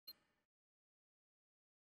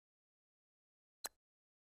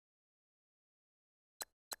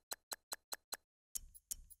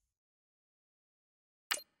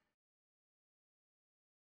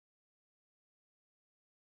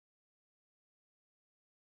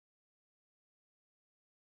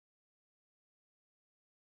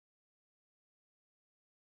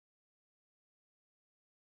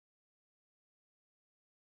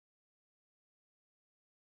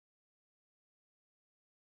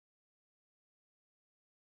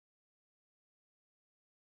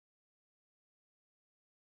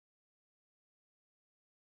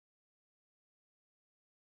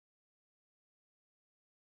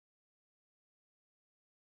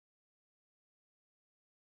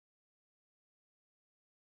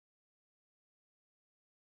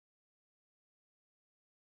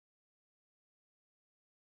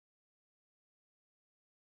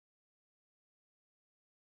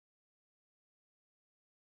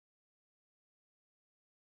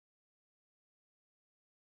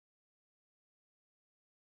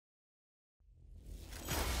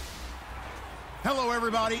Hello,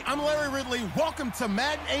 everybody. I'm Larry Ridley. Welcome to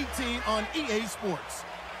Madden 18 on EA Sports.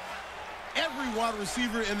 Every wide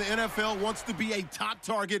receiver in the NFL wants to be a top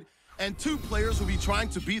target, and two players will be trying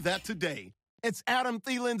to be that today. It's Adam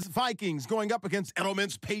Thielen's Vikings going up against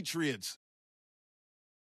Edelman's Patriots.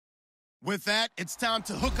 With that, it's time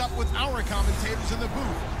to hook up with our commentators in the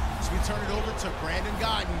booth as we turn it over to Brandon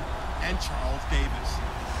Guyton and Charles Davis.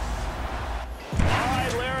 All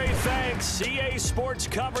right, Larry, thanks. EA Sports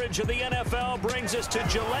coverage of the NFL brings us to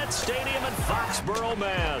Gillette Stadium in Foxborough,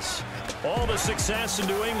 Mass. All the success in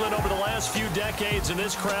New England over the last few decades, and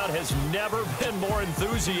this crowd has never been more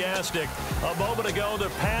enthusiastic. A moment ago, the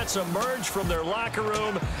Pats emerged from their locker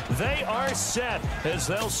room. They are set as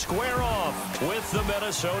they'll square off with the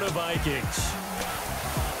Minnesota Vikings.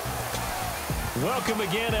 Welcome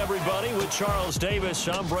again, everybody, with Charles Davis.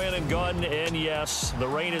 I'm Brandon Guyton, and yes, the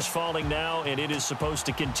rain is falling now, and it is supposed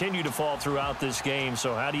to continue to fall throughout this game.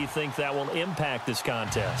 So how do you think that will impact this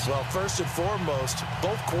contest? Well, first and foremost,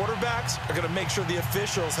 both quarterbacks are going to make sure the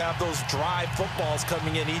officials have those dry footballs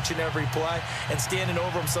coming in each and every play and standing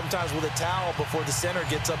over them sometimes with a towel before the center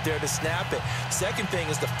gets up there to snap it. Second thing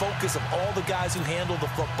is the focus of all the guys who handle the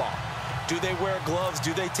football. Do they wear gloves?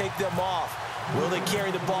 Do they take them off? Will they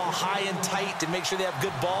carry the ball high and tight to make sure they have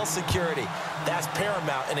good ball security? That's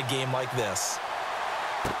paramount in a game like this.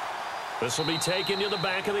 This will be taken to the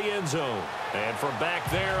back of the end zone. And from back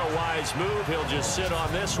there, a wise move. He'll just sit on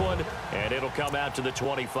this one, and it'll come out to the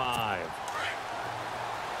 25.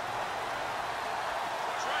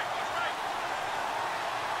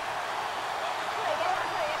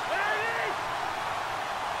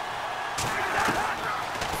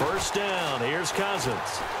 First down, here's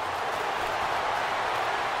Cousins.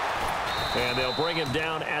 And they'll bring him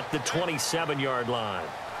down at the 27-yard line.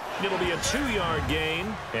 It'll be a 2-yard gain,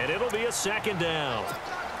 and it'll be a second down.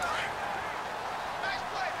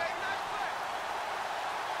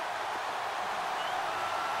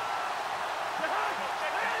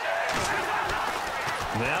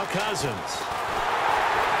 Now Cousins.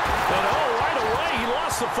 And right away, he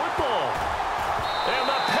lost the football. And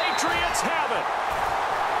the Patriots have it.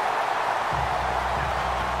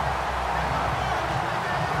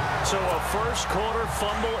 So a first-quarter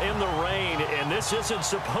fumble in the rain, and this isn't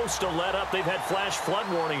supposed to let up. They've had flash flood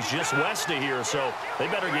warnings just west of here, so they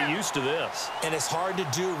better get used to this. And it's hard to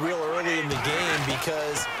do real early in the game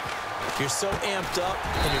because you're so amped up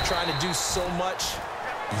and you're trying to do so much.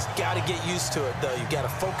 You've got to get used to it, though. You've got to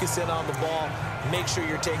focus in on the ball, make sure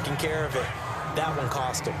you're taking care of it. That one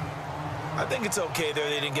cost them. I think it's okay there.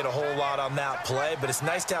 They didn't get a whole lot on that play, but it's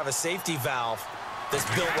nice to have a safety valve that's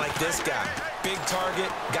built like this guy. Big target,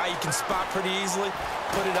 guy you can spot pretty easily.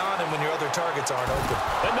 Put it on him when your other targets aren't open.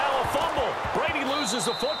 And now a fumble. Brady loses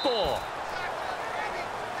the football.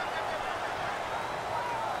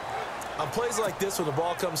 On plays like this, when the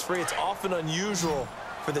ball comes free, it's often unusual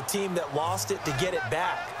for the team that lost it to get it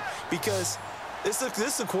back. Because this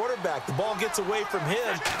is a quarterback. The ball gets away from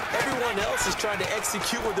him. Everyone else is trying to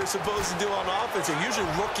execute what they're supposed to do on offense. They're usually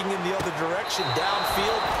looking in the other direction,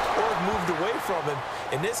 downfield, or moved away from him.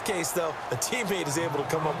 In this case, though, a teammate is able to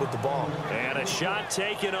come up with the ball. And a shot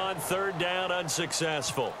taken on third down,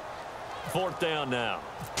 unsuccessful. Fourth down now.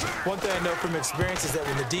 One thing I know from experience is that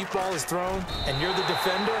when the deep ball is thrown and you're the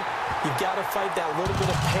defender, you've got to fight that little bit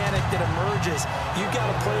of panic that emerges. You've got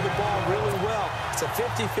to play the ball really well. It's a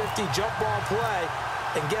 50-50 jump ball play.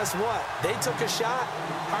 And guess what? They took a shot.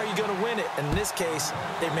 How are you going to win it? And in this case,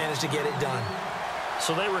 they managed to get it done.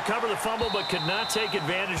 So they recover the fumble but could not take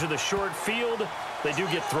advantage of the short field. They do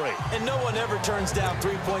get 3. And no one ever turns down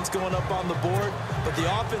 3 points going up on the board. But the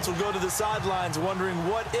offense will go to the sidelines wondering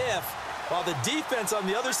what if. While the defense on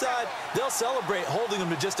the other side, they'll celebrate holding them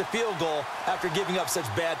to just a field goal after giving up such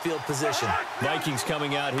bad field position. Vikings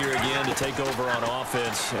coming out here again to take over on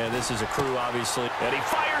offense. And this is a crew, obviously. And he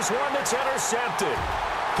fires one that's intercepted.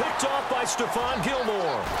 Picked off by Stephon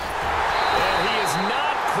Gilmore. And he is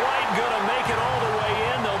not quite going to make it all the way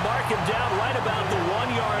in. They'll mark him down right about the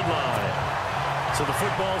 1-yard line. So the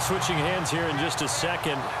football switching hands here in just a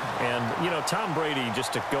second. And, you know, Tom Brady,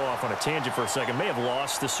 just to go off on a tangent for a second, may have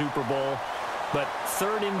lost the Super Bowl. But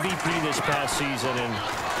third MVP this past season, and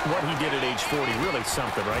what he did at age 40, really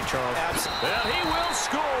something, right, Charles? Absolutely. And he will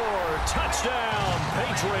score. Touchdown,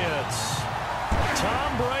 Patriots. Tom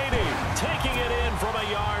Brady taking it in from a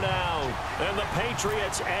yard out. And the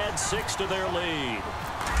Patriots add 6 to their lead.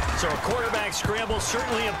 So a quarterback scramble,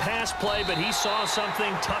 certainly a pass play, but he saw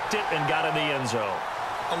something, tucked it, and got in the end zone.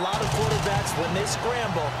 A lot of quarterbacks, when they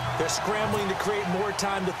scramble, they're scrambling to create more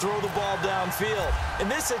time to throw the ball downfield. In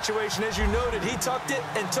this situation, as you noted, he tucked it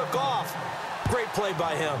and took off. Great play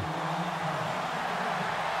by him.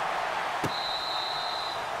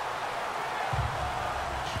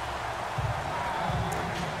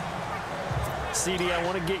 CD, I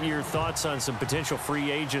want to get your thoughts on some potential free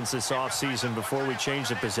agents this offseason before we change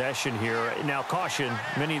the possession here. Now, caution,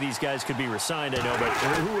 many of these guys could be re-signed, I know, but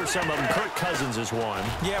who are some of them? Kirk Cousins is one.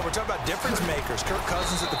 Yeah, we're talking about difference makers. Kirk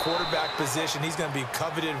Cousins at the quarterback position. He's going to be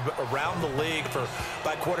coveted around the league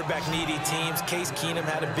by quarterback-needy teams. Case Keenum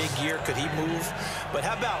had a big year. Could he move? But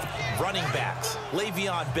how about running backs?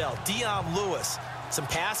 Le'Veon Bell, Dion Lewis. Some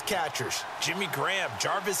pass catchers, Jimmy Graham,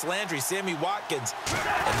 Jarvis Landry, Sammy Watkins.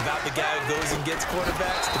 And about the guy who goes and gets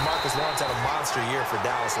quarterbacks, DeMarcus Lawrence had a monster year for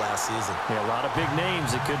Dallas last season. Yeah, a lot of big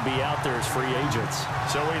names that could be out there as free agents.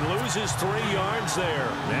 So he loses 3 yards there.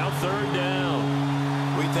 Now 3rd down.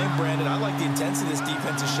 What do you think, Brandon? I like the intensity this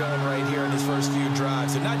defense is showing right here in these first few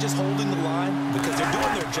drives. They're not just holding the line because they're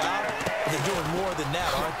doing their job. They're doing more than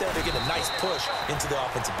that, aren't they? They're getting a nice push into the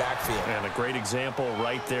offensive backfield. And a great example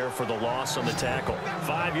right there for the loss on the tackle.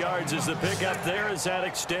 5 yards is the pickup there as that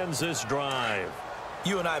extends this drive.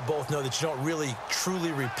 You and I both know that you don't really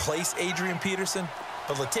truly replace Adrian Peterson,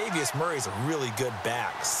 but Latavius Murray's a really good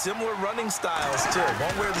back. Similar running styles, too.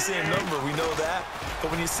 Won't wear the same number, we know that.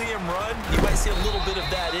 But when you see him run, you might see a little bit of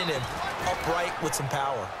that in him. Upright with some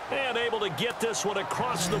power. And able to get this one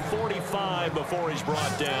across the 45 before he's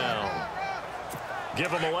brought down. Give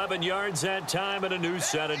him 11 yards that time and a new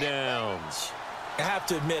set of downs. I have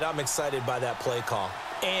to admit, I'm excited by that play call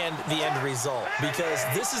and the end result, because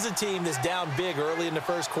this is a team that's down big early in the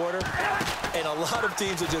first quarter, and a lot of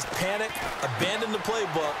teams will just panic, abandon the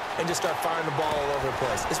playbook, and just start firing the ball all over the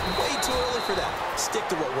place. It's way too early for that. Stick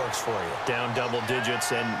to what works for you. Down double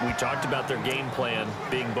digits, and we talked about their game plan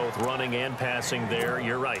being both running and passing there.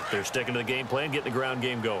 You're right. They're sticking to the game plan, getting the ground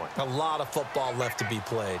game going. A lot of football left to be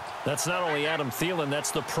played. That's not only Adam Thielen,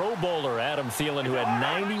 that's the Pro Bowler Adam Thielen, who had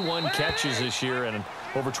 91 catches this year and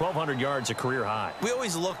over 1,200 yards, a career high. We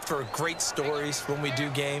always look for great stories when we do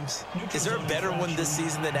games. Is there a better one this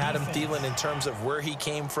season than Adam Thielen in terms of where he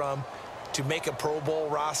came from to make a Pro Bowl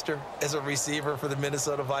roster as a receiver for the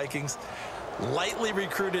Minnesota Vikings? Lightly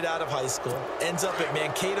recruited out of high school, ends up at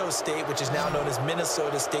Mankato State, which is now known as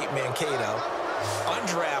Minnesota State Mankato.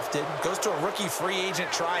 Undrafted, goes to a rookie free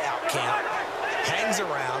agent tryout camp, hangs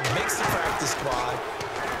around, makes the practice squad.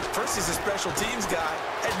 First, he's a special teams guy,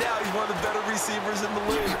 and now he's one of the better receivers in the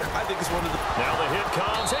league. I think it's one of the... Now the hit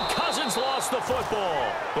comes, and Cousins lost the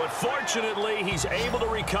football. But fortunately, he's able to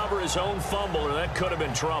recover his own fumble, or that could have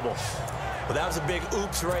been trouble. Well, that was a big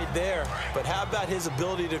oops right there. But how about his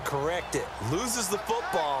ability to correct it? Loses the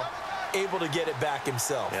football, able to get it back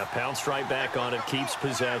himself. Yeah, pounced right back on it, keeps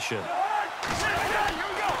possession.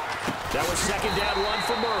 That was 2nd down 1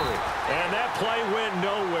 for Murray. And that play went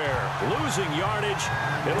nowhere. Losing yardage.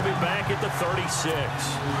 It'll be back at the 36.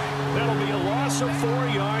 That'll be a loss of 4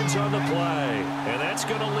 yards on the play. And that's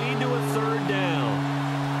going to lead to a 3rd down.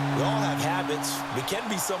 We all have habits. We can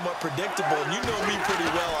be somewhat predictable. And you know me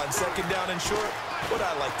pretty well on 2nd down and short. What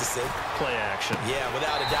I like to say. Play action. Yeah,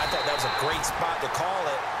 without a doubt. I thought that was a great spot to call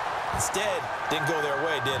it. Instead, didn't go their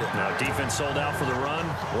way, did it? Now, defense sold out for the run.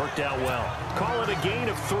 Worked out well. Call it a gain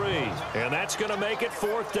of 3. And that's going to make it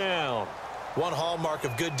 4th down. One hallmark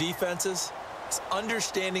of good defenses is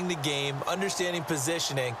understanding the game, understanding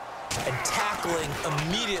positioning, and tackling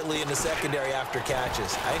immediately in the secondary after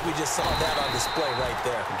catches. I think we just saw that on display right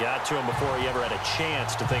there. Got to him before he ever had a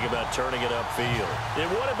chance to think about turning it upfield. It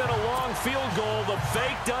would have been a long field goal. The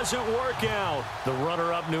fake doesn't work out. The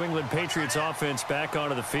runner-up New England Patriots offense back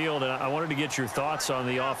onto the field, and I wanted to get your thoughts on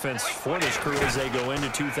the offense for this crew as they go into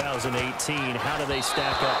 2018. How do they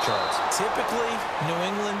stack up, Charles? Typically, New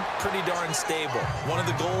England, pretty darn stable. One of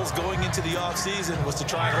the goals going into the offseason was to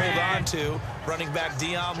try and hold on to running back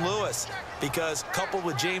Dion Lewis, because coupled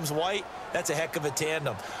with James White, that's a heck of a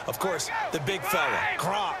tandem. Of course, the big fella,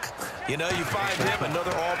 Gronk. You know, you find him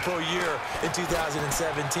another all-pro year in 2017.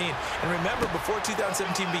 And remember, before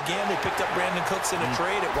 2017 began, they picked up Brandon Cooks in a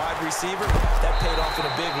trade at wide receiver. That paid off in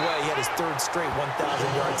a big way. He had his 3rd straight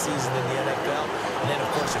 1,000-yard season in the NFL. And then, of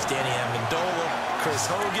course, there's Danny Amendola, Chris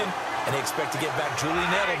Hogan, and they expect to get back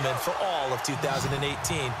Julian Edelman for all of 2018,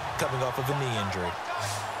 coming off of a knee injury.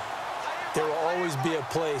 There will always be a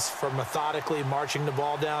place for methodically marching the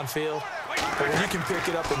ball downfield. But when you can pick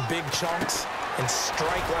it up in big chunks and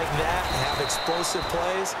strike like that and have explosive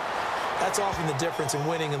plays, that's often the difference in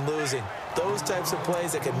winning and losing. Those types of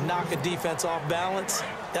plays that can knock a defense off balance,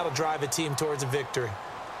 that'll drive a team towards a victory.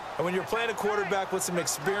 And when you're playing a quarterback with some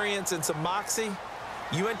experience and some moxie,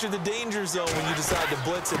 you enter the danger zone when you decide to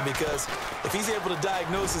blitz him, because if he's able to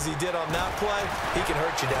diagnose as he did on that play, he can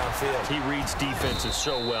hurt you downfield. He reads defenses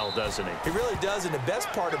so well, doesn't he? He really does, and the best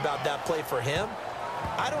part about that play for him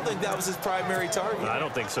I don't think that was his primary target. I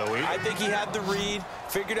don't think so either. I think he had the read,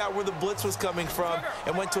 figured out where the blitz was coming from,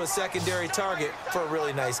 and went to a secondary target for a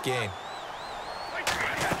really nice gain.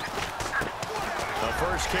 The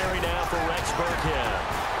first carry now for Rex Burkhead.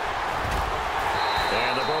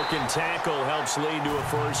 And the broken tackle helps lead to a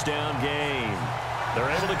first down gain. They're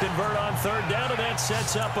able to convert on third down, and that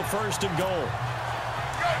sets up a first and goal.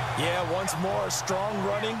 Yeah, once more, strong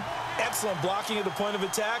running, excellent blocking at the point of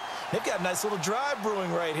attack. They've got a nice little drive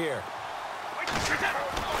brewing right here.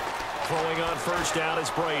 Throwing on first down is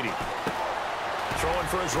Brady. Throwing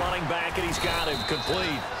for his running back, and he's got him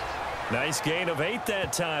complete. Nice gain of 8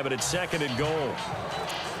 that time, but it's second and goal.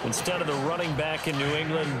 Instead of the running back in New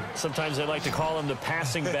England, sometimes they like to call them the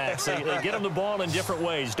passing backs. They get them the ball in different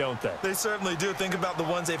ways, don't they? They certainly do. Think about the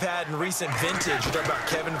ones they've had in recent vintage. You talk about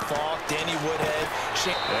Kevin Falk, Danny Woodhead.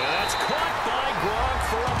 And that's caught by Gronk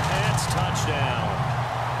for a Pats touchdown.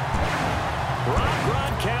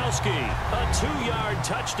 Gronkowski, a 2-yard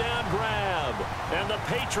touchdown grab. And the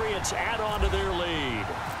Patriots add on to their lead.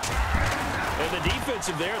 And the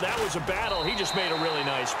defensive there, that was a battle. He just made a really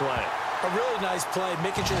nice play. A really nice play,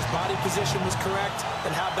 making sure his body position was correct.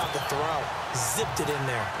 And how about the throw? Zipped it in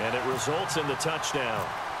there. And it results in the touchdown.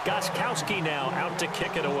 Gronkowski now out to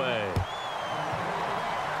kick it away.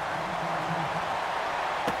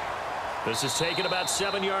 This is taken about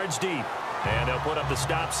 7 yards deep. And he'll put up the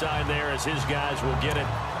stop sign there as his guys will get it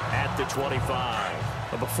at the 25.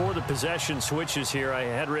 But before the possession switches here, I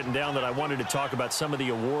had written down that I wanted to talk about some of the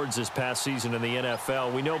awards this past season in the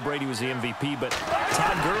NFL. We know Brady was the MVP, but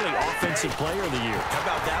Todd Gurley, Offensive Player of the Year. How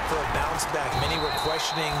about that for a bounce back? Many were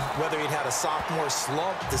questioning whether he'd had a sophomore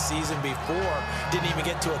slump the season before. Didn't even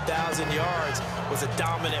get to 1,000 yards. Was a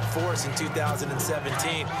dominant force in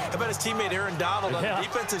 2017. How about his teammate Aaron Donald on the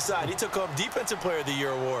defensive side? He took home Defensive Player of the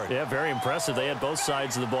Year award. Yeah, very impressive. They had both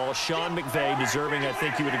sides of the ball. Sean McVay deserving, I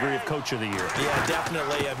think you would agree, of Coach of the Year. Yeah, definitely.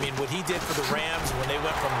 I mean, what he did for the Rams when they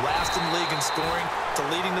went from last in the league in scoring to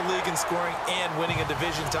leading the league in scoring and winning a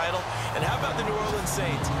division title. And how about the New Orleans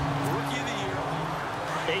Saints? Rookie of the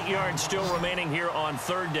Year. 8 yards still remaining here on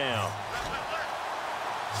third down.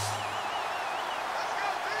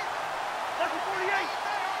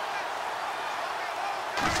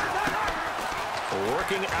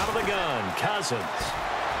 Working out of the gun, Cousins.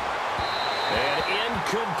 And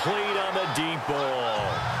incomplete on the deep ball.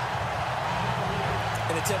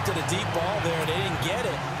 An attempt at a deep ball there, and they didn't get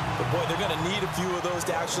it. But, boy, they're going to need a few of those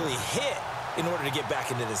to actually hit in order to get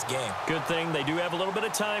back into this game. Good thing they do have a little bit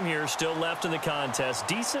of time here still left in the contest.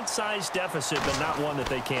 Decent-sized deficit, but not one that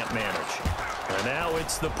they can't manage. And now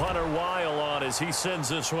it's the punter Weil on as he sends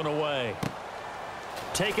this one away.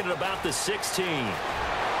 Taking it about the 16.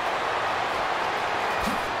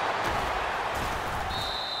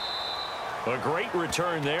 A great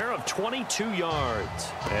return there of 22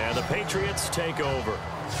 yards. And the Patriots take over.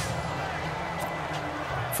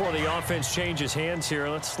 Before the offense changes hands here,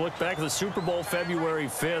 let's look back at the Super Bowl February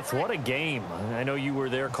 5th. What a game. I know you were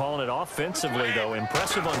there calling it offensively, though.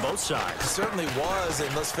 Impressive on both sides. It certainly was,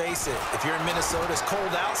 and let's face it, if you're in Minnesota, it's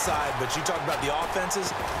cold outside, but you talk about the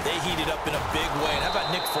offenses, they heated up in a big way. And how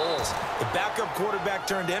about Nick Foles? The backup quarterback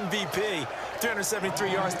turned MVP.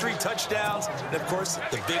 373 yards, 3 touchdowns, and, of course,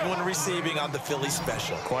 the big one receiving on the Philly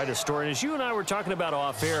special. Quite a story. And as you and I were talking about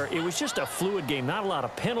off air, it was just a fluid game. Not a lot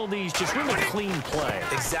of penalties, just really clean play.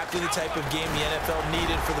 Exactly the type of game the NFL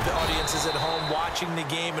needed for the audiences at home watching the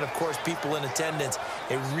game and, of course, people in attendance.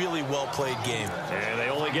 A really well-played game. And they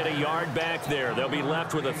only get a yard back there. They'll be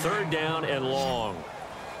left with a third down and long.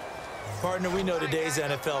 Partner, we know today's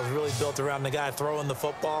NFL is really built around the guy throwing the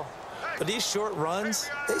football. But these short runs,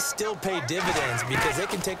 they still pay dividends because they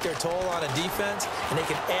can take their toll on a defense and they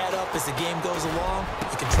can add up as the game goes along.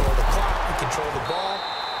 You control the clock, you control the ball,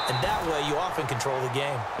 and that way you often control the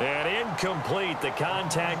game. And incomplete. The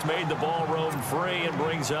contact made the ball roam free and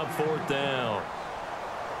brings up fourth down.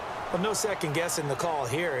 Well, no second guessing the call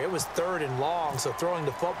here. It was third and long, so throwing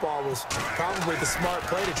the football was probably the smart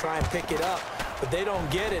play to try and pick it up. But they don't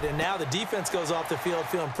get it, and now the defense goes off the field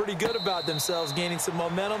feeling pretty good about themselves, gaining some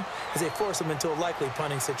momentum as they force them into a likely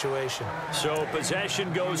punting situation. So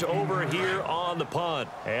possession goes over here on the punt,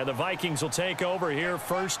 and the Vikings will take over here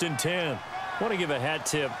 1st and 10. I want to give a hat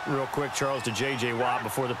tip real quick, Charles, to J.J. Watt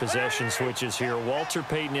before the possession switches here. Walter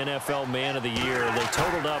Payton, NFL Man of the Year. They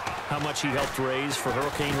totaled up how much he helped raise for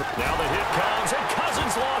Hurricane. Now the hit comes, and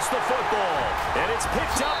Cousins lost the football. And it's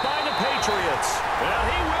picked up by the Patriots. And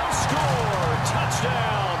he will score.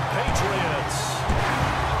 Touchdown, Patriots.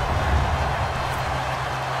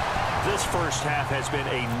 This first half has been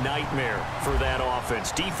a nightmare for that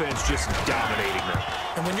offense. Defense just dominating them.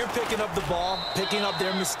 And when you're picking up the ball, picking up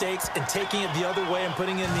their mistakes, and taking it the other way and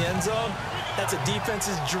putting it in the end zone, that's a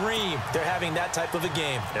defense's dream. They're having that type of a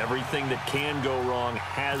game. Everything that can go wrong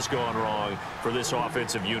has gone wrong for this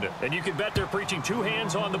offensive unit. And you can bet they're preaching two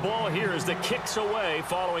hands on the ball here as the kick's away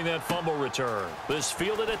following that fumble return. This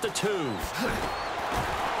fielded at the 2.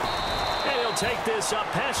 And he'll take this up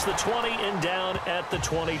past the 20 and down at the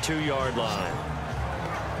 22-yard line.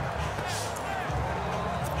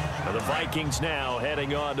 The Vikings now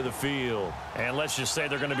heading onto the field. And let's just say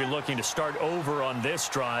they're going to be looking to start over on this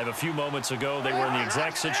drive. A few moments ago, they were in the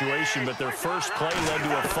exact situation, but their first play led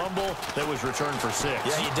to a fumble that was returned for 6.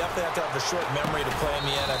 Yeah, you definitely have to have a short memory to play in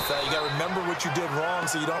the NFL. You got to remember what you did wrong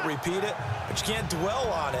so you don't repeat it, but you can't dwell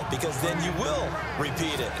on it because then you will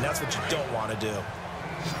repeat it, and that's what you don't want to do.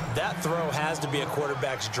 That throw has to be a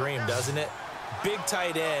quarterback's dream, doesn't it? Big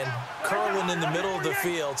tight end, curling in the middle of the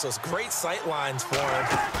field, so it's great sight lines for him.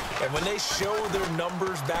 And when they show their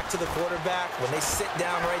numbers back to the quarterback, when they sit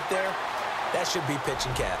down right there, that should be pitch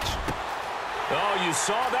and catch. Oh, you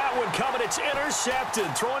saw that one coming. It's intercepted,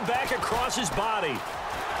 thrown back across his body.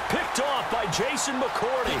 Picked off by Jason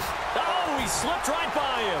McCourty. Oh, he slipped right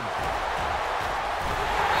by him.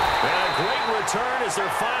 And a great return as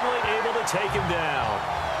they're finally able to take him down.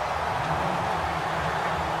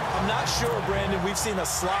 I'm not sure, Brandon, we've seen a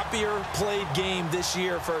sloppier played game this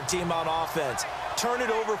year for a team on offense. Turn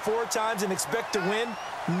it over 4 times and expect to win?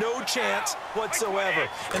 No chance whatsoever.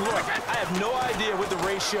 And look, I have no idea what the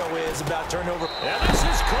ratio is about turnover. And this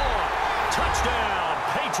is caught. Touchdown,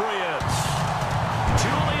 Patriots.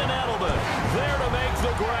 Julian Edelman there to make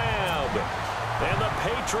the grab. And the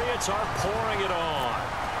Patriots are pouring it on.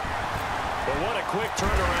 But what a quick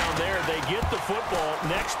turnaround there. They get the football.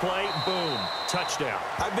 Next play, boom, touchdown.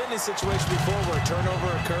 I've been in a situation before where a turnover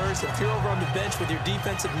occurs. If you're over on the bench with your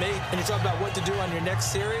defensive mate and you talk about what to do on your next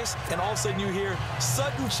series, and all of a sudden you hear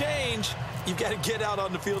sudden change, you've got to get out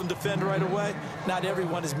on the field and defend right away. Not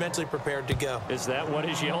everyone is mentally prepared to go. Is that what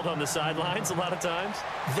is yelled on the sidelines a lot of times?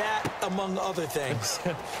 That, among other things.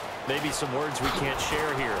 Maybe some words we can't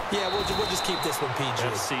share here. Yeah, we'll just keep this one PG.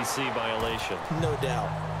 FCC violation. No doubt.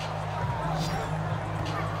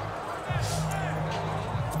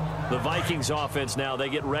 The Vikings offense now, they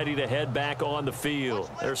get ready to head back on the field.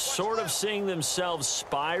 They're sort of seeing themselves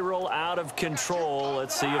spiral out of control.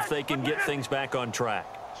 Let's see if they can get things back on track.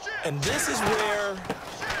 And this is where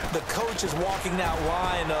the coach is walking that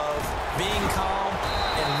line of being calm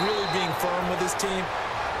and really being firm with his team.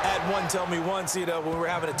 I had one tell me once, when we were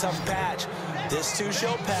having a tough patch, this too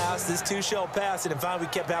shall pass, this too shall pass. And finally,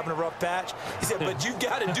 we kept having a rough patch. He said, but you've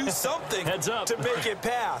got to do something Heads up. to make it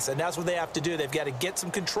pass. And that's what they have to do. They've got to get some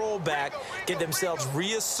control back, get themselves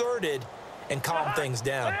reasserted, and calm things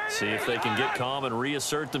down. See if they can get calm and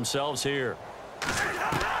reassert themselves here.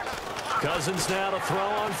 Cousins now to throw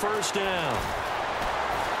on first down.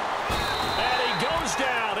 And he goes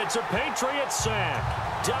down. It's a Patriots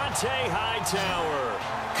sack. Dante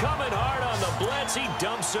Hightower coming hard on the blitz. He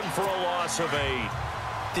dumps him for a loss of 8.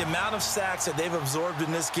 The amount of sacks that they've absorbed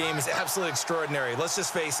in this game is absolutely extraordinary. Let's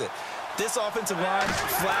just face it. This offensive line,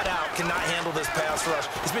 flat out, cannot handle this pass rush.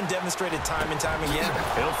 It's been demonstrated time and time again.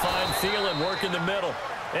 He'll find Thielen work in the middle.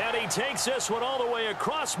 And he takes this one all the way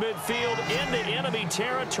across midfield into enemy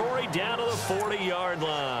territory down to the 40-yard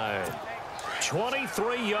line.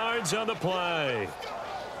 23 yards on the play.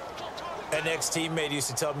 An ex-teammate used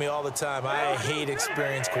to tell me all the time, I hate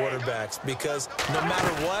experienced quarterbacks because no matter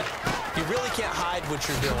what, you really can't hide what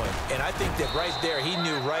you're doing. And I think that right there, he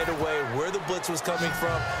knew right away where the blitz was coming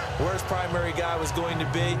from, where his primary guy was going to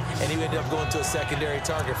be, and he ended up going to a secondary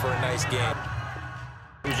target for a nice game.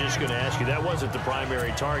 I was just going to ask you, that wasn't the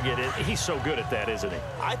primary target. He's so good at that, isn't he?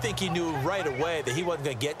 I think he knew right away that he wasn't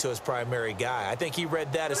going to get to his primary guy. I think he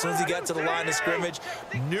read that as soon as he got to the line of scrimmage,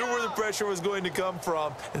 knew where the pressure was going to come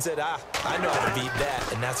from, and said, I know how to beat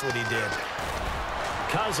that, and that's what he did.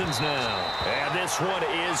 Cousins now, and this one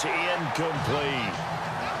is incomplete.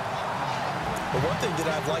 But one thing that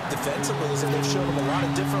I've liked defensively is that they've shown him a lot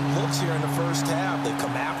of different looks here in the first half. They've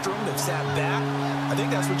come after him. They've sat back. I think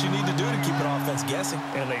that's what you need to do to keep an offense guessing.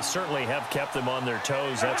 And they certainly have kept them on their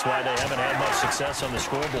toes. That's why they haven't had much success on the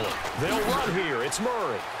scoreboard. They'll run here. It's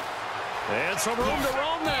Murray. And some room to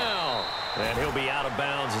roam now. And he'll be out of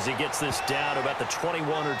bounds as he gets this down to about the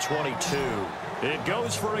 21 or 22. It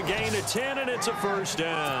goes for a gain of 10, and it's a first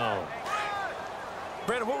down.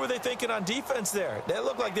 Brandon, what were they thinking on defense there? They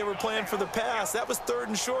looked like they were playing for the pass. That was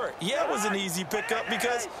 3rd and short. Yeah, it was an easy pickup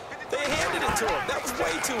because they handed it to him. That was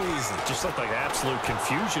way too easy. Just looked like absolute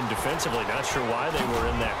confusion defensively. Not sure why they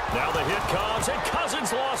were in there. Now the hit comes, and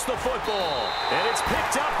Cousins lost the football. And it's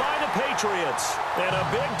picked up by the Patriots. And a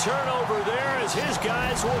big turnover there as his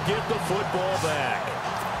guys will get the football back.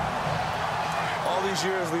 All these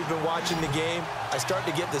years we've been watching the game, I start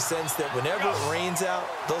to get the sense that whenever it rains out,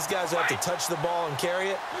 those guys who have to touch the ball and carry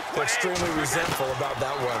it, they're extremely resentful about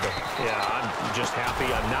that weather. Yeah, I'm just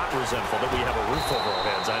happy I'm not resentful that we have a roof over our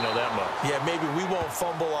heads. I know that much. Yeah, maybe we won't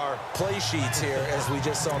fumble our play sheets here as we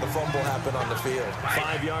just saw the fumble happen on the field.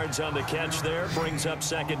 5 yards on the catch there, brings up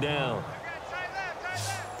 2nd down.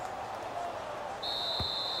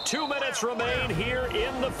 2 minutes remain here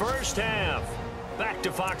in the first half. Back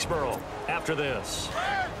to Foxborough after this.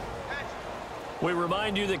 We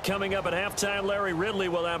remind you that coming up at halftime, Larry Ridley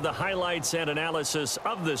will have the highlights and analysis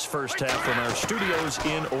of this first half from our studios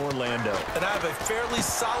in Orlando. And I have a fairly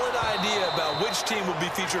solid idea about which team will be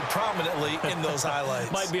featured prominently in those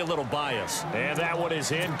highlights. Might be a little biased. And that one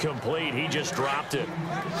is incomplete. He just dropped it.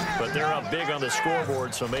 But they're up big on the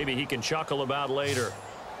scoreboard, so maybe he can chuckle about later.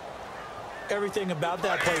 Everything about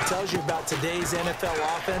that play tells you about today's NFL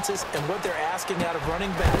offenses and what they're asking out of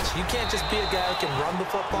running backs. You can't just be a guy who can run the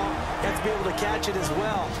football. You have to be able to catch it as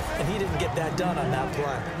well, and he didn't get that done on that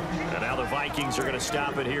play. And now the Vikings are going to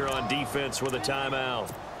stop it here on defense with a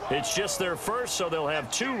timeout. It's just their first, so they'll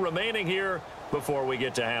have 2 remaining here before we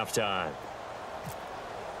get to halftime.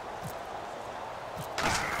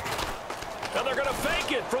 And they're going to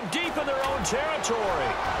fake it from deep in their own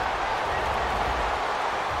territory.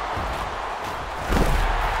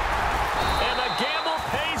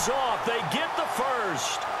 Off. They get the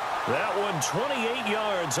first. That one 28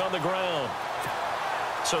 yards on the ground.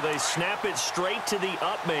 So they snap it straight to the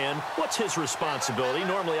up man. What's his responsibility?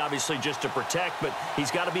 Normally, obviously, just to protect, but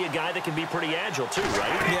he's got to be a guy that can be pretty agile too,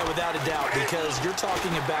 right? Yeah, without a doubt, because you're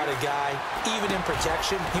talking about a guy, even in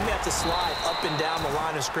protection, he may have to slide up and down the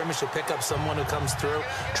line of scrimmage to pick up someone who comes through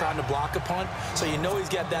trying to block a punt. So you know he's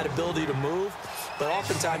got that ability to move. But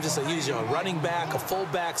oftentimes, just a running back, a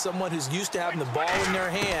fullback, someone who's used to having the ball in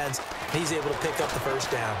their hands, and he's able to pick up the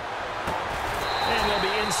first down. And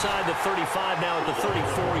they'll be inside the 35 now at the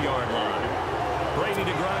 34-yard line. Brady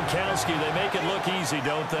to Gronkowski. They make it look easy,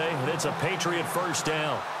 don't they? It's a Patriot first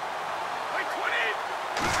down.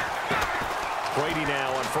 Brady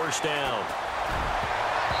now on first down.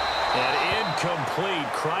 And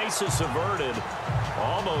incomplete. Crisis averted.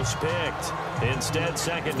 Almost picked. Instead,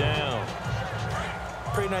 2nd down.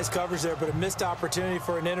 Pretty nice coverage there, but a missed opportunity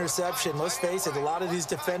for an interception. Let's face it, a lot of these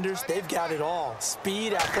defenders, they've got it all.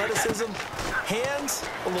 Speed, athleticism, hands,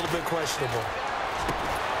 a little bit questionable.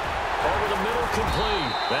 Over the middle,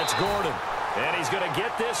 complete. That's Gordon. And he's going to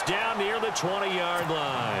get this down near the 20-yard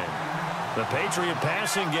line. The Patriot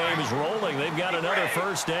passing game is rolling. They've got another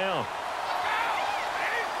first down.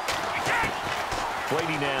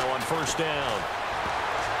 Brady now on first down.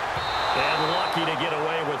 And lucky to get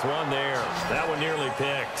away with one there. That one nearly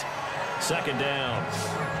picked. 2nd down.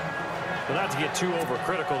 Well, not to get too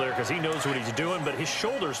overcritical there because he knows what he's doing, but his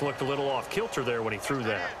shoulders looked a little off kilter there when he threw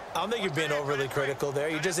that. I don't think you're being overly critical there.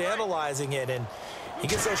 You're just analyzing it, and he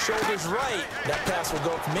gets those shoulders right. That pass will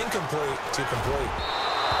go from incomplete to complete.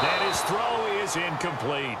 And his throw is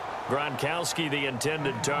incomplete. Gronkowski the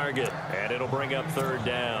intended target, and it'll bring up 3rd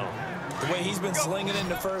down. The way he's been slinging in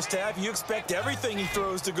the first half, you expect everything he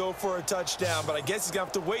throws to go for a touchdown, but I guess he's going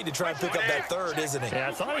to have to wait to try and pick up that 3rd, isn't he? Yeah,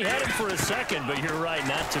 I thought he had it for a second, but you're right,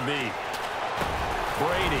 not to be.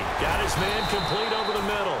 Brady got his man complete over the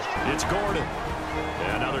middle. It's Gordon.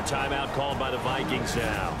 And another timeout called by the Vikings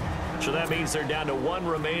now. So that means they're down to 1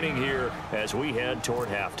 remaining here as we head toward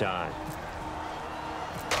halftime.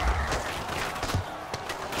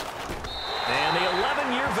 And the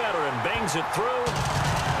 11-year veteran bangs it through.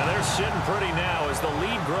 And they're sitting pretty now as the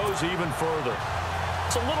lead grows even further.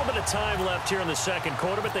 It's a little bit of time left here in the 2nd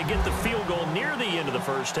quarter, but they get the field goal near the end of the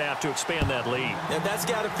first half to expand that lead. And that's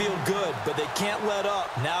got to feel good, but they can't let up.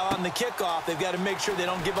 Now on the kickoff, they've got to make sure they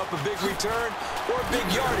don't give up a big return or a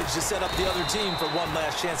big yardage to set up the other team for one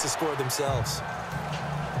last chance to score themselves.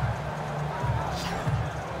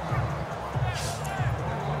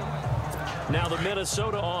 Now the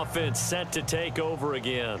Minnesota offense set to take over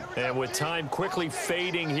again. And with time quickly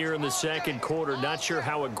fading here in the 2nd quarter, not sure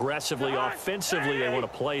how aggressively, offensively they want to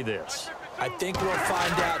play this. I think we'll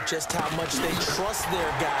find out just how much they trust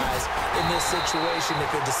their guys in this situation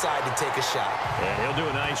if they decide to take a shot. And he'll do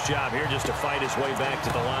a nice job here just to fight his way back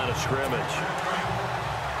to the line of scrimmage.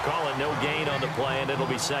 Call it no gain on the play, and it'll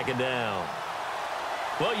be 2nd down.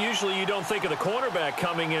 Well, usually you don't think of the cornerback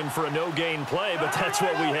coming in for a no-gain play, but that's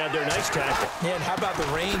what we had there. Nice tackle. Yeah, and how about the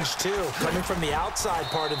range, too? Coming from the outside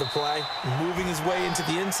part of the play, moving his way into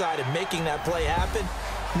the inside and making that play happen.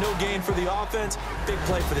 No gain for the offense, big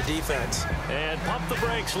play for the defense. And pump the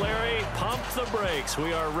brakes, Larry. Pump the brakes.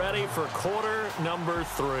 We are ready for quarter number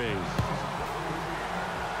 3.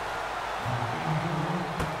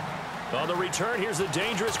 On the return, here's the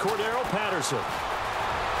dangerous Cordero Patterson.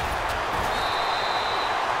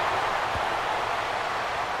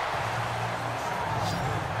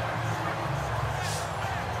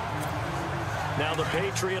 Now the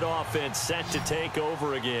Patriot offense set to take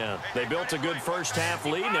over again. They built a good first-half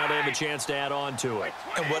lead. Now they have a chance to add on to it.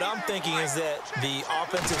 And what I'm thinking is that the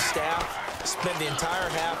offensive staff spent the entire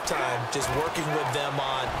halftime just working with them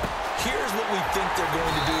on, here's what we think they're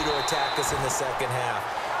going to do to attack us in the second half.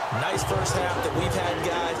 Nice first half that we've had,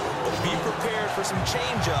 guys, but be prepared for some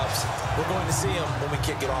change-ups. We're going to see them when we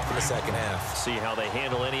kick it off in the second half. See how they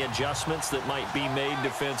handle any adjustments that might be made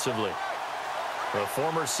defensively. The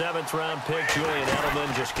former 7th-round pick, Julian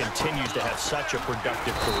Edelman, just continues to have such a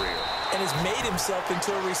productive career. And has made himself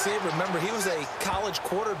into a receiver. Remember, he was a college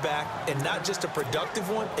quarterback, and not just a productive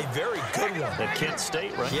one, a very good one. At Kent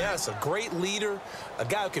State, right? Yes, a great leader, a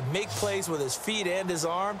guy who could make plays with his feet and his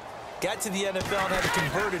arm. Got to the NFL and had to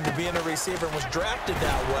convert into being a receiver and was drafted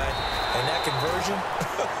that way. And that conversion,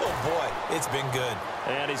 oh boy, it's been good.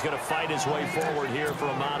 And he's going to fight his way forward here for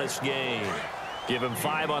a modest gain. Give him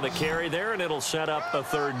 5 on the carry there, and it'll set up a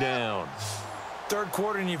 3rd down. Third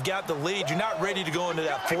quarter, and you've got the lead. You're not ready to go into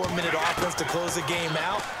that 4-minute offense to close the game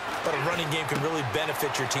out, but a running game can really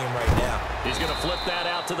benefit your team right now. He's going to flip that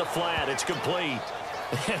out to the flat. It's complete.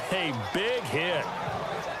 A big hit.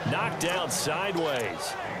 Knocked down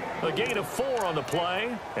sideways. A gain of 4 on the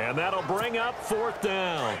play, and that'll bring up 4th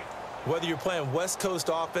down. Whether you're playing West Coast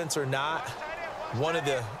offense or not, one of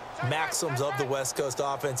the maxims of the West Coast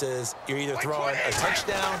offense is you're either throwing a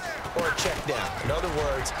touchdown or a check down. In other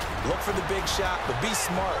words, look for the big shot, but be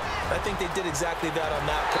smart. I think they did exactly that on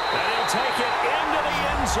that play. And he'll take it into the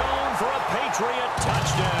end zone for a Patriot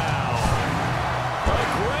touchdown. A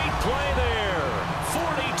great play there.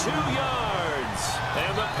 42 yards.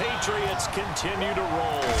 And the Patriots continue to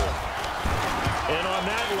roll. And on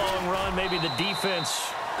that long run, maybe the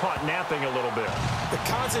defense caught napping a little bit. The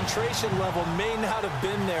concentration level may not have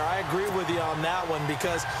been there. I agree with you on that one,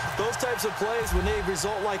 because those types of plays, when they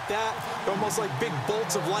result like that, they're almost like big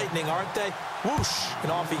bolts of lightning, aren't they? Whoosh,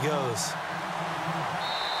 and off he goes.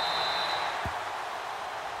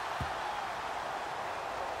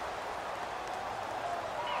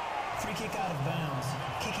 Free kick out of bounds.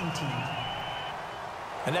 Kicking team.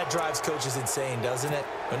 And that drives coaches insane, doesn't it?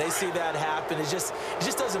 When they see that happen, it just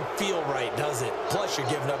doesn't feel right, does it? Plus, you're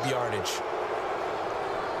giving up yardage.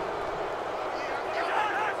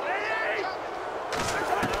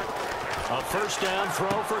 A first down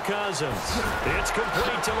throw for Cousins. It's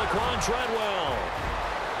complete to Laquan Treadwell.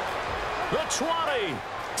 The 20,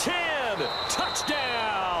 10,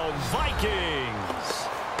 touchdown, Vikings.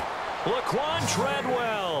 Laquan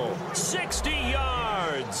Treadwell, 60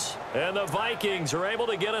 yards. And the Vikings are able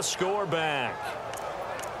to get a score back.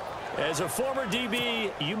 As a former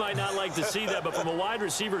DB, you might not like to see that, but from a wide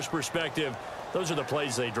receiver's perspective, those are the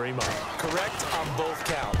plays they dream of. Correct on both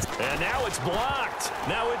counts. And now it's blocked.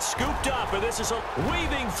 Now it's scooped up, and this is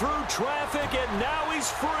weaving through traffic, and now he's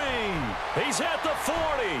free. He's at the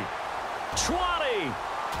 40, 20,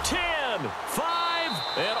 10, 5,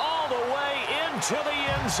 and all the way into the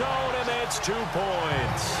end zone, and that's 2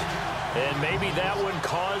 points. And maybe that one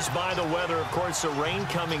caused by the weather. Of course, the rain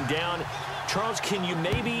coming down. Charles, can you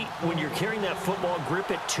maybe, when you're carrying that football,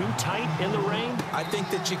 grip it too tight in the rain? I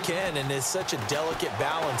think that you can, and it's such a delicate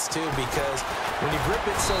balance, too, because when you grip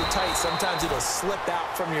it so tight, sometimes it'll slip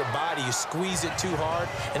out from your body. You squeeze it too hard,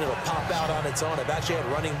 and it'll pop out on its own. I've actually had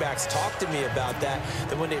running backs talk to me about that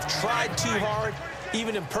when they've tried too hard,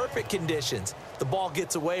 even in perfect conditions, the ball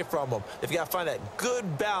gets away from them. They've got to find that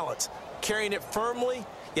good balance, carrying it firmly,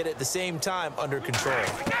 yet at the same time under control.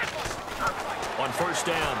 On first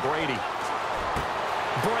down, Brady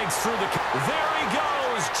breaks through the... There he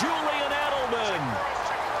goes, Julian Edelman.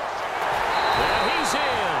 And he's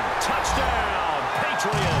in. Touchdown,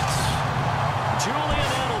 Patriots.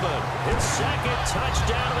 Julian Edelman, his 2nd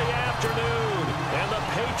touchdown of the afternoon. And the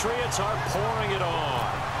Patriots are pouring it on.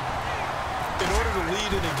 In order to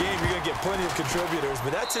lead in a game, you're going to get plenty of contributors,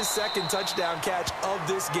 but that's his 2nd touchdown catch of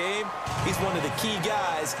this game. He's one of the key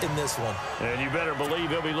guys in this one. And you better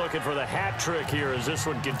believe he'll be looking for the hat trick here as this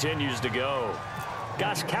one continues to go.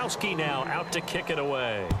 Gostkowski now out to kick it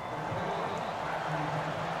away.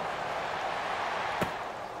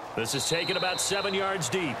 This is taken about 7 yards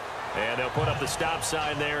deep. And they'll put up the stop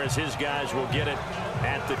sign there as his guys will get it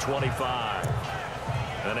at the 25.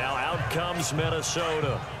 And now out comes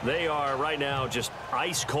Minnesota. They are right now just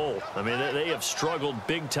ice cold. I mean, they have struggled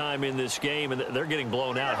big time in this game, and they're getting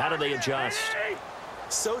blown out. How do they adjust?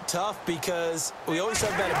 So tough because we always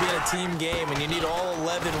talk about it being a team game, and you need all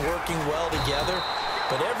 11 working well together.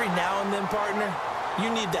 But every now and then, partner, you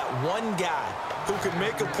need that one guy who can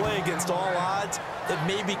make a play against all odds that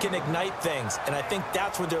maybe can ignite things. And I think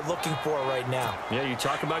that's what they're looking for right now. Yeah, you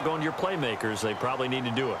talk about going to your playmakers. They probably need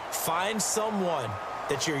to do it. Find someone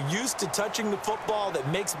that you're used to touching the football that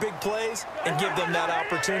makes big plays and give them that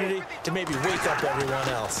opportunity to maybe wake up everyone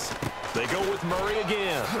else. They go with Murray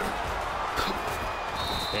again.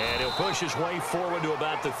 And he'll push his way forward to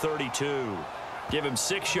about the 32. Give him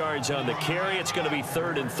 6 yards on the carry. It's going to be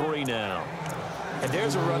 3rd and 3 now. And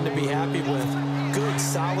there's a run to be happy with. Good,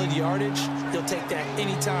 solid yardage. He'll take that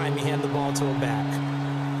any time you hand the ball to him back.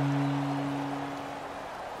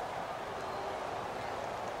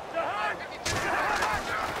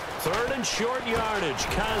 Third and short yardage,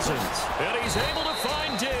 Cousins. And he's able to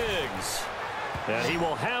find Diggs. And he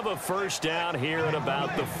will have a first down here at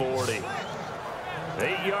about the 40.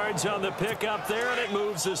 8 yards on the pickup there, and it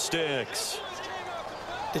moves the sticks.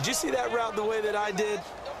 Did you see that route the way that I did?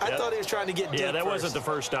 I thought he was trying to get deep. Yeah, that first. wasn't the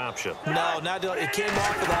first option. No, not it came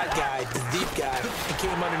off of that guy, the deep guy. He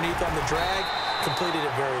came underneath on the drag, completed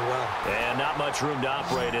it very well. And not much room to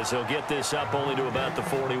operate as he'll get this up only to about the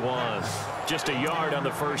 41. Just a yard on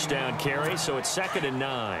the first down carry, so it's 2nd and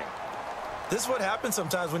 9. This is what happens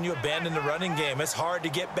sometimes when you abandon the running game. It's hard to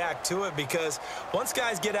get back to it because once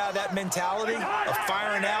guys get out of that mentality of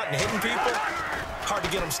firing out and hitting people, hard to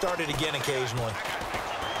get them started again occasionally.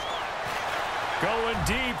 Going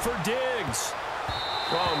deep for Diggs.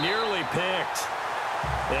 Oh, nearly picked.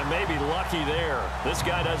 And maybe lucky there. This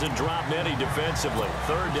guy doesn't drop many defensively.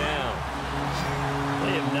 3rd down.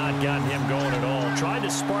 They have not gotten him going at all. Tried to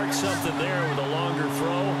spark something there with a longer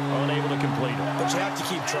throw. Unable to complete it. But you have to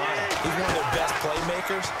keep trying. He's one of their best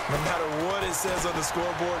playmakers. No matter what it says on the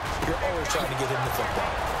scoreboard, you're always trying to get him the football.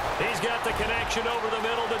 He's got the connection over the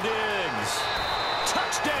middle to Diggs.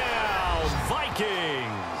 Touchdown,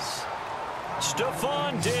 Vikings.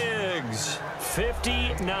 Stephon Diggs,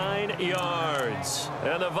 59 yards.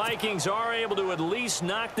 And the Vikings are able to at least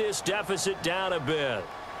knock this deficit down a bit.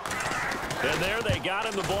 And there they got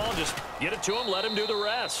him the ball. Just get it to him, let him do the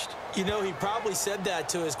rest. You know, he probably said that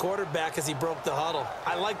to his quarterback as he broke the huddle.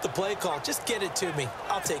 I like the play call. Just get it to me.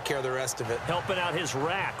 I'll take care of the rest of it. Helping out his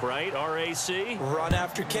rack, right? RAC? Run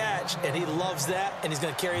after catch, and he loves that, and he's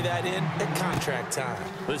going to carry that in at contract time.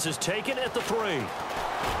 This is taken at the 3.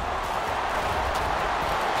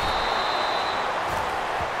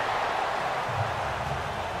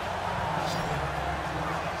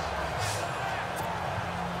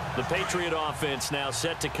 The Patriot offense now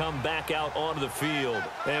set to come back out onto the field.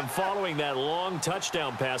 And following that long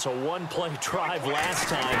touchdown pass, a one-play drive last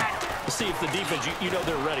time, to see if the defense, you know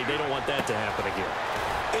they're ready. They don't want that to happen again.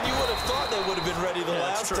 And you would have thought they would have been ready the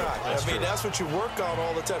last time. I mean, that's what you work on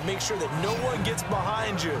all the time. Make sure that no one gets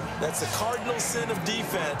behind you. That's the cardinal sin of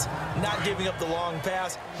defense, not giving up the long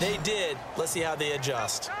pass. They did. Let's see how they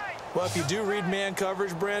adjust. Well, if you do read man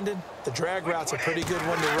coverage, Brandon, the drag route's a pretty good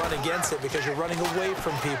one to run against it because you're running away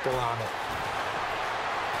from people on it.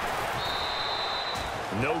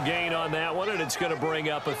 No gain on that one, and it's going to bring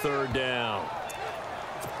up a 3rd down.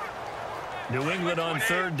 New England on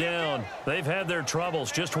 3rd down. They've had their troubles,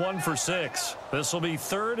 just 1 for 6. This will be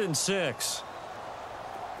 3rd and 6.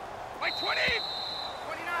 Like 20,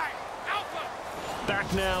 29, Alpha.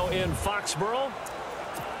 Back now in Foxborough.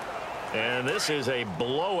 And this is a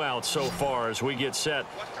blowout so far as we get set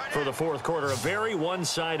for the 4th quarter. A very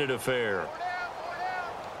one-sided affair.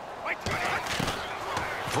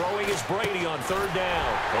 Throwing is Brady on 3rd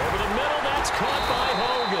down. Over the middle, that's caught by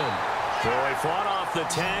Hogan. Boy, fought off the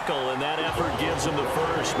tackle, and that effort gives him the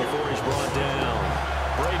first before he's brought down.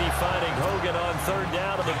 Brady finding Hogan on 3rd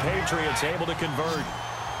down, and the Patriots able to convert.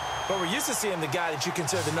 But we're used to seeing the guy that you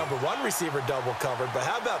consider the #1 receiver double covered. But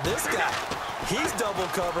how about this guy? He's double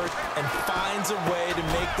covered and finds a way to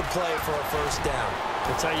make the play for a first down.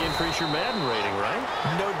 That's how you increase your Madden rating, right?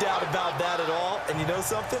 No doubt about that at all. And you know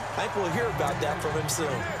something? I think we'll hear about that from him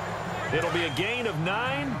soon. It'll be a gain of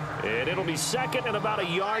 9, and it'll be 2nd and about a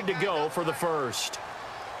yard to go for the first.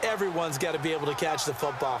 Everyone's got to be able to catch the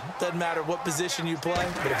football. Doesn't matter what position you play,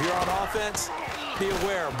 but if you're on offense, be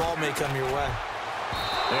aware a ball may come your way.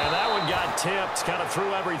 And that one got tipped, kind of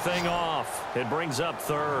threw everything off. It brings up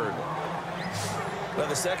 3rd. Well,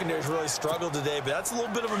 the secondary's really struggled today, but that's a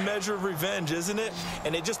little bit of a measure of revenge, isn't it?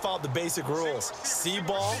 And they just followed the basic rules. See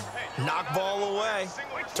ball, knock ball away.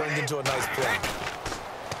 Turns into a nice play.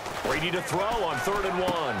 Brady to throw on 3rd and 1.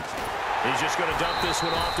 He's just going to dump this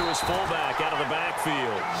one off to his fullback out of the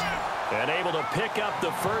backfield. And able to pick up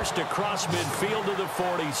the first across midfield to the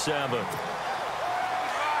 47.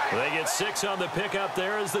 They get 6 on the pickup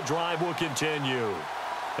there as the drive will continue.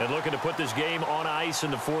 And looking to put this game on ice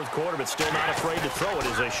in the 4th quarter, but still not afraid to throw it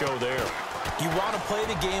as they show there. You want to play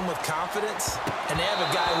the game with confidence, and they have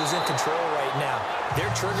a guy who's in control right now. Their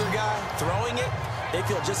trigger guy, throwing it, they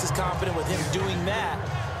feel just as confident with him doing that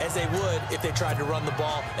as they would if they tried to run the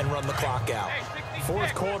ball and run the clock out.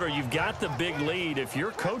 4th quarter, you've got the big lead. If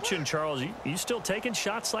you're coaching, Charles, you still taking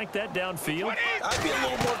shots like that downfield? I'd be a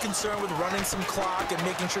little more concerned with running some clock and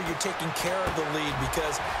making sure you're taking care of the lead,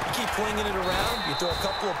 because you keep flinging it around, you throw a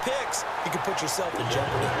couple of picks, you can put yourself in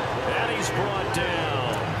jeopardy. And he's brought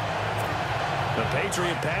down. The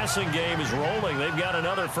Patriot passing game is rolling. They've got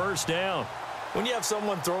another first down. When you have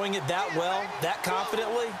someone throwing it that well, that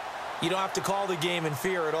confidently, you don't have to call the game in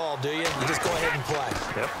fear at all, do you? You just go ahead and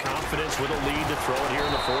play. Yep, confidence with a lead to throw it here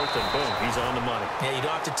in the 4th, and boom, he's on the money. Yeah, you don't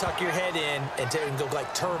have to tuck your head in and go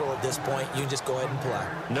like turtle at this point. You can just go ahead and play.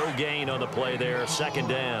 No gain on the play there, 2nd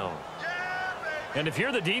down. And if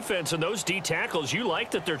you're the defense and those D tackles, you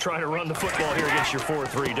like that they're trying to run the football here against your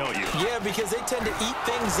 4-3, don't you? Yeah, because they tend to eat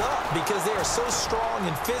things up because they are so strong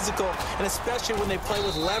and physical, and especially when they play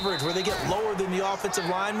with leverage where they get lower than the offensive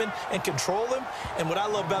linemen and control them. And what I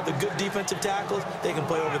love about the good defensive tackles, they can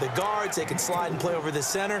play over the guards, they can slide and play over the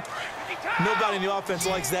center. Nobody in the offense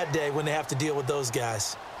likes that day when they have to deal with those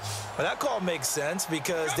guys. Well, that call makes sense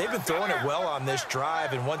because they've been throwing it well on this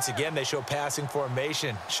drive, and once again they show passing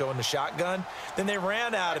formation, showing the shotgun. Then they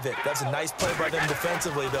ran out of it. That's a nice play by them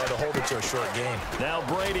defensively, though, to hold it to a short game. Now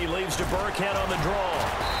Brady leaves to Burkhead on the draw.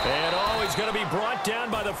 And, oh, he's going to be brought down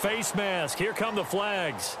by the face mask. Here come the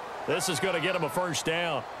flags. This is going to get him a first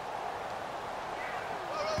down.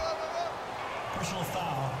 Personal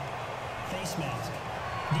foul. Face mask.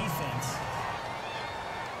 Defense.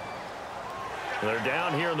 They're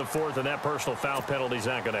down here in the 4th, and that personal foul penalty is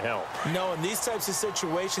not going to help. No, in these types of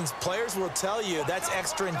situations, players will tell you that's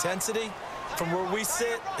extra intensity. From where we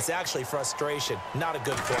sit, it's actually frustration, not a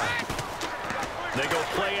good play. They go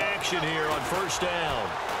play action here on 1st down.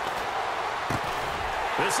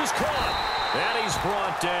 This is caught, and he's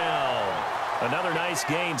brought down. Another nice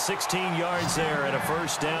gain, 16 yards there, and a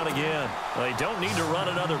first down again. They don't need to run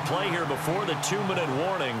another play here before the 2-minute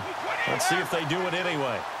warning. Let's see if they do it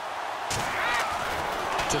anyway.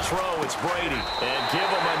 To throw, it's Brady, and give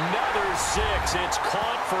him another 6. It's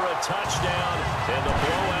caught for a touchdown, and the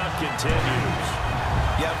blowout continues.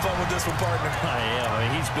 You have fun with this one, partner? I am. I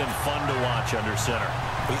mean, he's been fun to watch under center.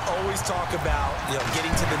 We always talk about,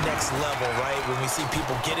 getting to the next level, right? When we see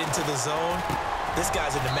people get into the zone, this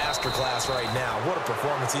guy's in the master class right now. What a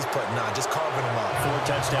performance he's putting on, just carving him up.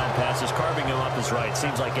 4 touchdown passes, carving him up is right.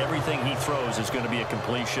 Seems like everything he throws is going to be a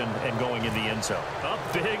completion and going in the end zone. Up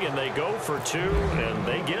big, and they go for 2, and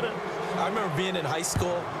they get it. I remember being in high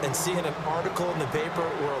school and seeing an article in the paper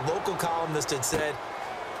where a local columnist had said,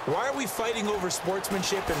 why are we fighting over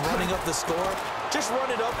sportsmanship and running up the score? Just run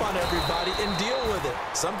it up on everybody and deal with it.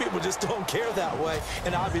 Some people just don't care that way,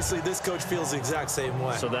 and obviously this coach feels the exact same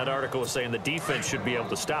way. So that article is saying the defense should be able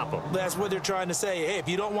to stop them. That's what they're trying to say. Hey, if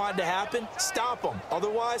you don't want it to happen, stop them.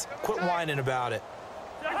 Otherwise, quit whining about it.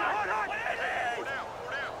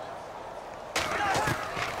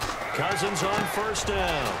 Cousins on 1st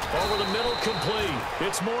down. Over the middle, complete.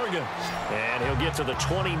 It's Morgan. And he'll get to the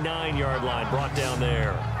 29-yard line, brought down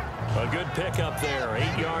there. A good pickup there.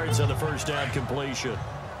 8 yards on the first down completion.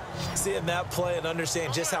 Seeing that play and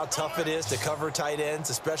understand just how tough it is to cover tight ends,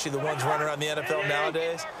 especially the ones running around the NFL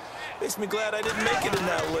nowadays, makes me glad I didn't make it in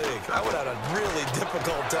that league. I would have had a really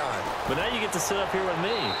difficult time. But now you get to sit up here with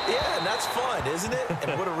me. Yeah, and that's fun, isn't it?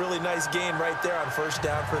 And what a really nice gain right there on 1st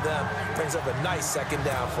down for them. Brings up a nice 2nd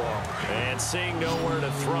down for them. And seeing nowhere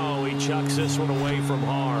to throw, he chucks this one away from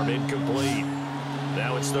harm. Incomplete.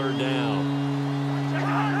 Now it's 3rd down.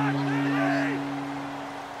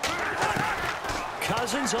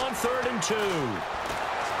 Cousins on 3rd and 2.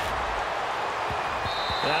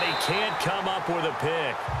 And he can't come up with a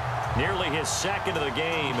pick. Nearly his 2nd of the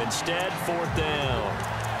game. Instead, 4th down.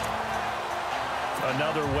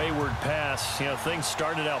 Another wayward pass. Things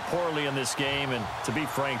started out poorly in this game, and to be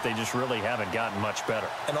frank, they just really haven't gotten much better.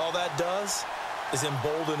 And all that does is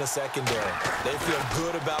embolden a secondary. They feel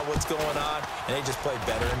good about what's going on, and they just play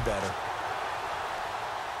better and better.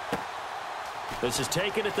 This is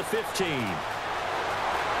taken at the 15.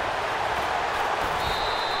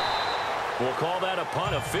 We'll call that a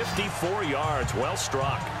punt of 54 yards. Well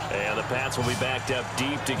struck. And the Pats will be backed up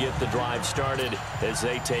deep to get the drive started as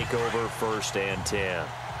they take over 1st and 10.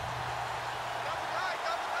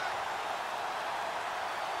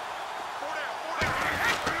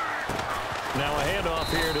 Now a handoff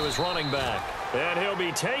here to his running back. And he'll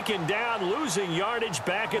be taken down, losing yardage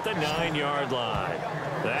back at the 9-yard line.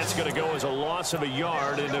 That's going to go as a loss of a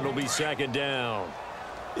yard, and it'll be 2nd down.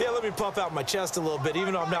 Yeah, let me puff out my chest a little bit,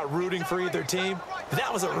 even though I'm not rooting for either team.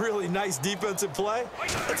 That was a really nice defensive play.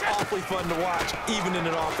 It's awfully fun to watch, even in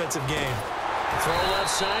an offensive game. Throw left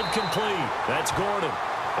side complete. That's Gordon.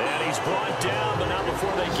 And he's brought down, but not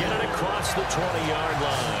before they get it across the 20-yard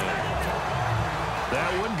line.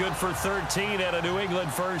 That one good for 13 at a New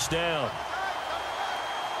England 1st down.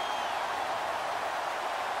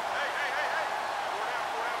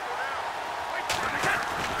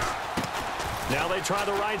 Now they try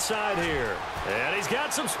the right side here. And he's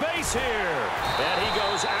got some space here. And he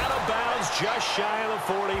goes out of bounds just shy of the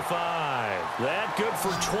 45. That good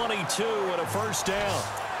for 22 and a 1st down.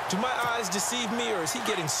 Do my eyes deceive me, or is he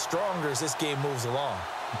getting stronger as this game moves along?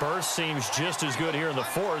 Burst seems just as good here in the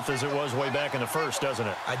 4th as it was way back in the 1st, doesn't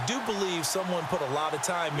it? I do believe someone put a lot of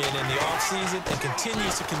time in the offseason and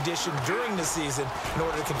continues to condition during the season in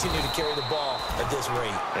order to continue to carry the ball at this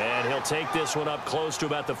rate. And he'll take this one up close to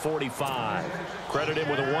about the 45. Credit him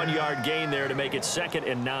with a 1-yard gain there to make it 2nd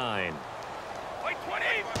and 9.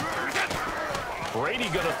 Brady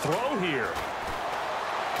going to throw here.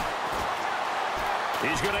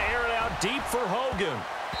 He's going to air it out deep for Hogan.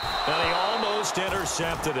 And he almost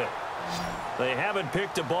intercepted it. They haven't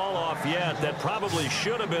picked a ball off yet. That probably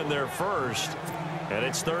should have been their first. And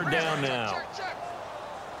it's 3rd down now.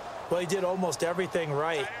 Well, he did almost everything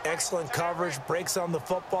right. Excellent coverage, breaks on the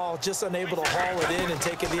football, just unable to haul it in and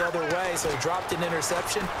take it the other way. So he dropped an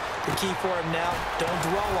interception. The key for him now, don't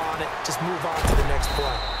dwell on it. Just move on to the next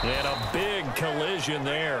play. And a big collision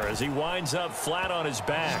there as he winds up flat on his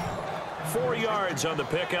back. 4 yards on the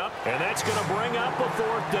pickup, and that's going to bring up a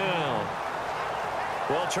 4th down.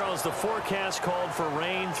 Well, Charles, the forecast called for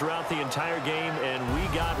rain throughout the entire game, and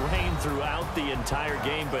we got rain throughout the entire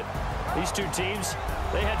game. But these two teams,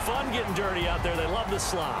 they had fun getting dirty out there. They love the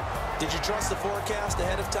slop. Did you trust the forecast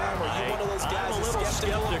ahead of time? Are you one of those guys who's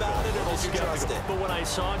skeptical about it, or did you trust it? But when I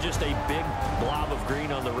saw just a big blob of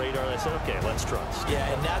green on the radar, I said, okay, let's trust.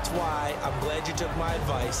 Yeah, and that's why I'm glad you took my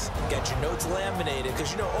advice. Got your notes laminated,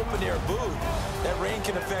 because, you know, open-air booth, that rain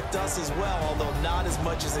can affect us as well, although not as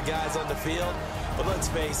much as the guys on the field. But let's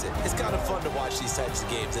face it, it's kind of fun to watch these types of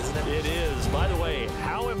games, isn't it? It is. By the way,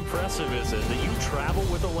 how impressive is it that you travel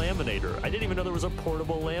with a laminator? I didn't even know there was a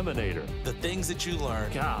portable laminator. The things that you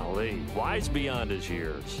learn. Golly, wise beyond his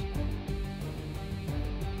years.